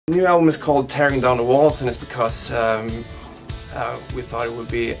The new album is called Tearing Down the Walls, and it's because we thought it would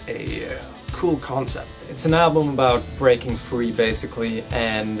be a cool concept. It's an album about breaking free basically,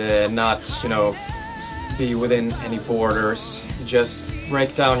 and not, you know, be within any borders. Just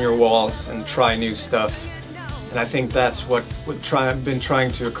break down your walls and try new stuff. And I think that's what we've been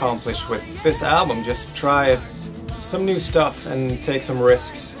trying to accomplish with this album. Just try some new stuff and take some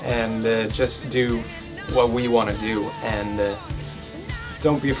risks and just do what we want to do. And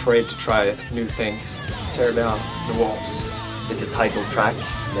don't be afraid to try new things. Tear down the walls. It's a title track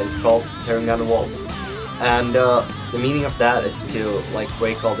that is called Tearing Down the Walls. And the meaning of that is to like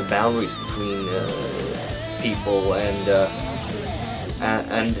break all the boundaries between people and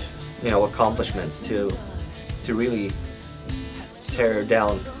you know, accomplishments, to really tear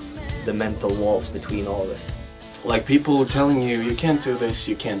down the mental walls between all of us. Like people telling you, you can't do this,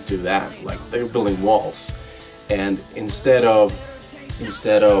 you can't do that. Like they're building walls, and instead of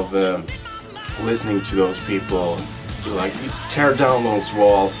listening to those people, you tear down those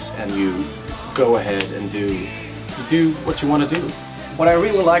walls and you go ahead and do what you want to do. What I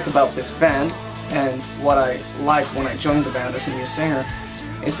really like about this band, and what I like when I joined the band as a new singer,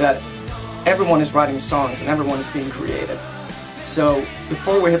 is that everyone is writing songs and everyone is being creative. So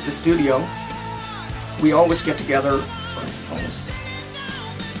before we hit the studio, we always get together. Sorry, phones.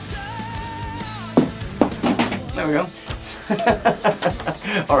 There we go.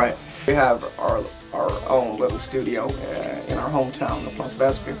 All right, we have our own little studio in our hometown of Las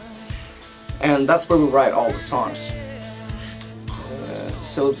Vesby, and that's where we write all the songs.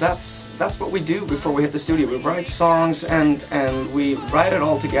 So that's what we do before we hit the studio. We write songs and we write it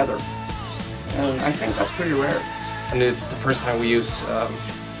all together, and I think that's pretty rare. And it's the first time we use a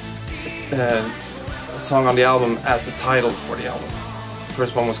song on the album as the title for the album. The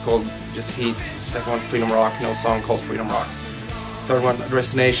first one was called just Heat, the second one Freedom Rock, no song called Freedom Rock. Third one,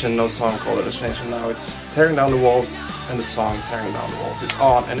 Destination, no song called Destination. Now it's Tearing Down the Walls, and the song Tearing Down the Walls is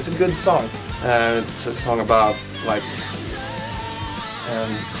on, and it's a good song. It's a song about like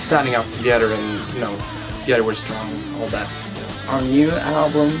standing up together, and you know, together we're strong, all that. You know. Our new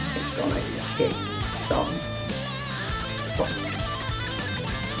album, it's gonna be a hit song.